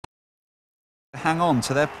hang on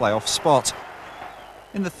to their playoff spot.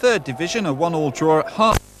 In the third division, a 1-1 draw at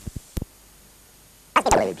Hart.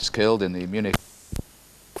 Was killed in the Munich.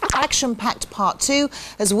 Action-packed part 2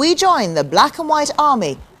 as we join the Black and White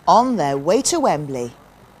Army on their way to Wembley.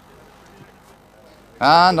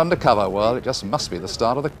 And undercover, well, it just must be the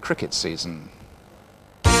start of the cricket season.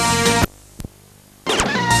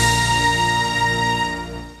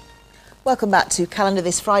 Welcome back to Calendar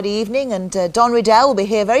this Friday evening, and Don Riddell will be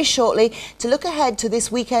here very shortly to look ahead to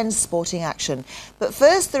this weekend's sporting action. But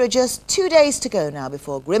first, there are just 2 days to go now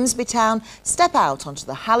before Grimsby Town step out onto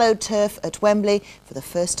the hallowed turf at Wembley for the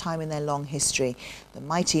first time in their long history. The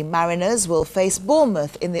mighty Mariners will face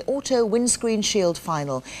Bournemouth in the Auto Windscreens Shield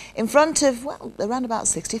final in front of, well, around about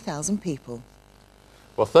 60,000 people.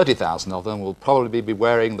 Well, 30,000 of them will probably be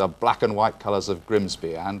wearing the black and white colours of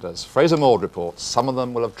Grimsby, and as Fraser Maud reports, some of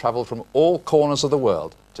them will have travelled from all corners of the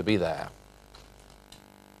world to be there.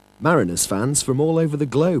 Mariners fans from all over the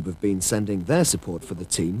globe have been sending their support for the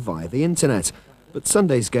team via the internet, but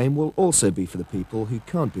Sunday's game will also be for the people who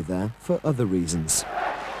can't be there for other reasons.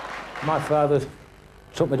 My father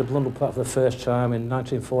took me to Blundell Park for the first time in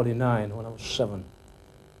 1949 when I was 7,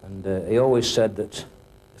 and he always said that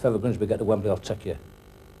if ever Grimsby get to Wembley, I'll take you.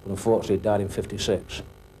 But unfortunately, he died in '56.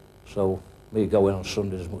 So me going on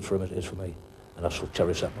Sunday is as much for him as it is for me, and I shall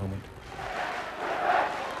cherish that moment.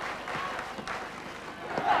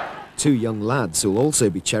 Two young lads who'll also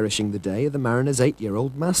be cherishing the day are the Mariners'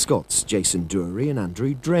 8-year-old mascots, Jason Drury and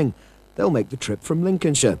Andrew Dring. They'll make the trip from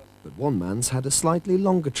Lincolnshire, but one man's had a slightly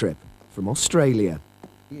longer trip from Australia.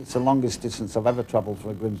 It's the longest distance I've ever travelled for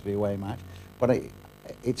a Grimsby away match, but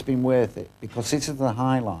it's been worth it because this is the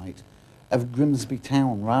highlight of Grimsby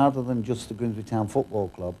Town rather than just the Grimsby Town Football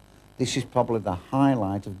Club. This is probably the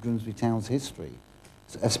highlight of Grimsby Town's history,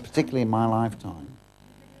 particularly in my lifetime.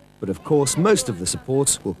 But of course, most of the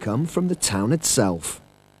support will come from the town itself.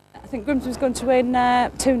 I think Grimsby's going to win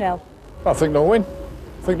 2-0. I think they'll win.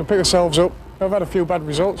 I think they'll pick themselves up. They've had a few bad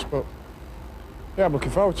results, but yeah, I'm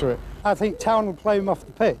looking forward to it. I think Town will play them off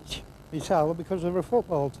the pitch, because they're a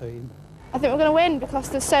football team. I think we're going to win because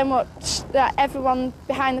there's so much that everyone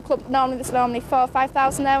behind the club. There's normally 4,000 or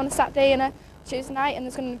 5,000 there on a Saturday and a Tuesday night, and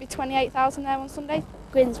there's going to be 28,000 there on Sunday.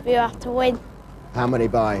 Grimsby will have to win. How many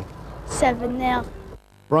by? 7-0.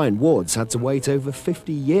 Brian Ward's had to wait over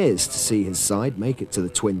 50 years to see his side make it to the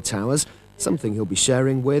Twin Towers, something he'll be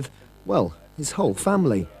sharing with, well, his whole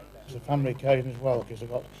family. It's a family occasion as well, because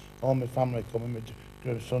I've got all my family coming with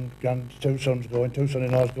two sons going, 2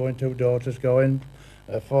 son-in-laws going, 2 daughters going,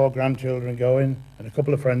 4 grandchildren going, and a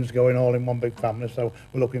couple of friends going, all in one big family, so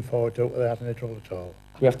we're looking forward to it without any trouble at all.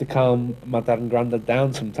 We have to calm my dad and granddad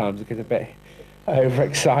down sometimes because they're a bit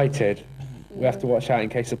overexcited. We have to watch out in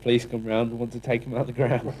case the police come round and want to take him out of the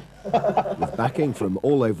ground. With backing from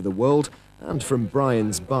all over the world and from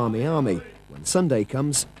Brian's Barmy Army, when Sunday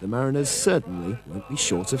comes, the Mariners certainly won't be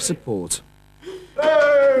short of support.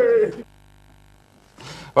 Hey!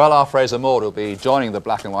 Well, our Fraser Maud will be joining the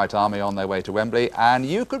Black and White Army on their way to Wembley, and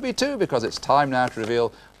you could be too, because it's time now to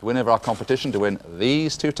reveal the winner of our competition to win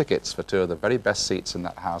these 2 tickets for 2 of the very best seats in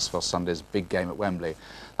that house for Sunday's big game at Wembley.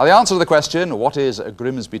 Now, the answer to the question, what is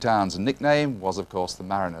Grimsby Town's nickname, was, of course, the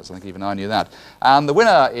Mariners. I think even I knew that. And the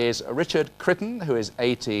winner is Richard Critton, who is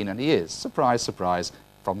 18, and he is, surprise, surprise,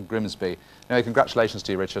 from Grimsby. Anyway, congratulations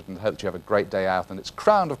to you, Richard, and hope you have a great day out. And it's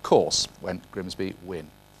crowned, of course, when Grimsby win.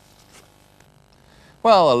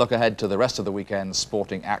 Well, a look ahead to the rest of the weekend's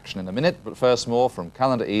sporting action in a minute, but first more from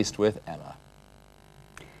Calendar East with Emma.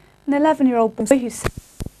 An 11-year-old boy who's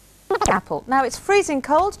apple. Now it's freezing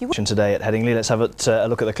cold. Today at Headingley, let's have a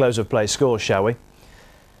look at the close of play scores, shall we?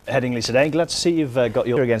 Headingley today, glad to see you've got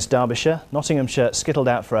your against Derbyshire. Nottinghamshire skittled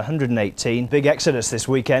out for 118. Big exodus this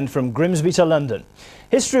weekend from Grimsby to London.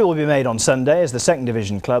 History will be made on Sunday as the 2nd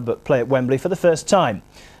Division club play at Wembley for the first time.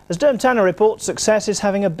 As Derm Tanner reports, success is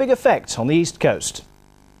having a big effect on the East Coast.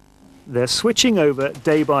 They're switching over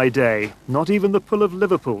day by day. Not even the pull of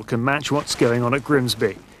Liverpool can match what's going on at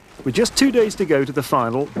Grimsby. With just 2 days to go to the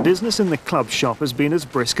final, business in the club shop has been as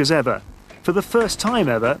brisk as ever. For the first time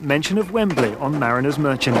ever, mention of Wembley on Mariners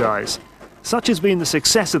merchandise. Such has been the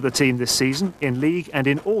success of the team this season, in league and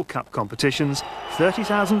in all cup competitions,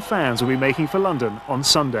 30,000 fans will be making for London on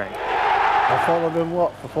Sunday. I followed them,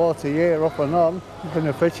 for 40 years, up and on. I've been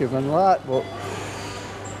a fisherman like, but,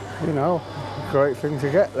 great thing to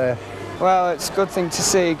get there. Well, it's a good thing to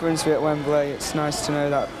see Grimsby at Wembley. It's nice to know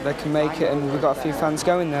that they can make it, and we've got a few fans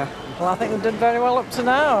going there. Well, I think they've done very well up to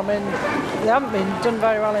now. I mean, they haven't been done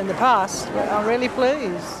very well in the past, but I'm really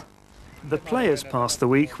pleased. The players passed the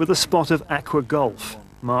week with a spot of aqua golf.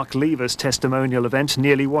 Mark Lever's testimonial event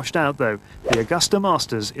nearly washed out, though. The Augusta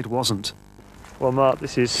Masters, it wasn't. Well, Mark,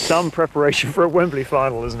 this is some preparation for a Wembley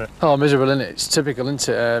final, isn't it? Oh, miserable, isn't it? It's typical, isn't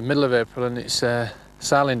it? Middle of April and it's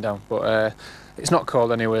sailing down, but it's not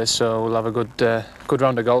cold anyway, so we'll have a good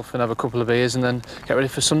round of golf and have a couple of beers and then get ready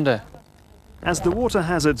for Sunday. As the water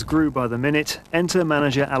hazards grew by the minute, enter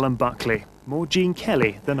manager Alan Buckley, more Gene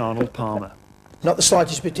Kelly than Arnold Palmer. Not the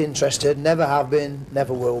slightest bit interested, never have been,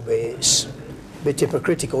 never will be. It's a bit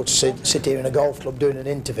hypocritical to sit here in a golf club doing an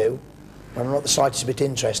interview when I'm not the slightest bit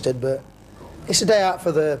interested, but it's a day out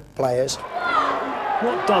for the players.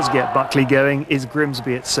 What does get Buckley going is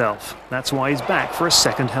Grimsby itself. That's why he's back for a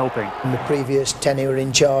second helping. In the previous tenure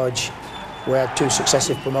in charge, we had 2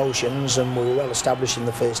 successive promotions and we were well established in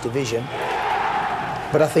the First Division.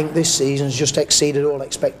 But I think this season's just exceeded all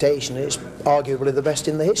expectation. It's arguably the best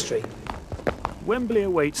in the history. Wembley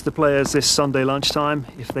awaits the players this Sunday lunchtime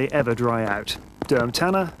if they ever dry out. Derm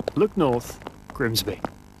Tanner, look north, Grimsby.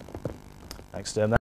 Thanks, Derm.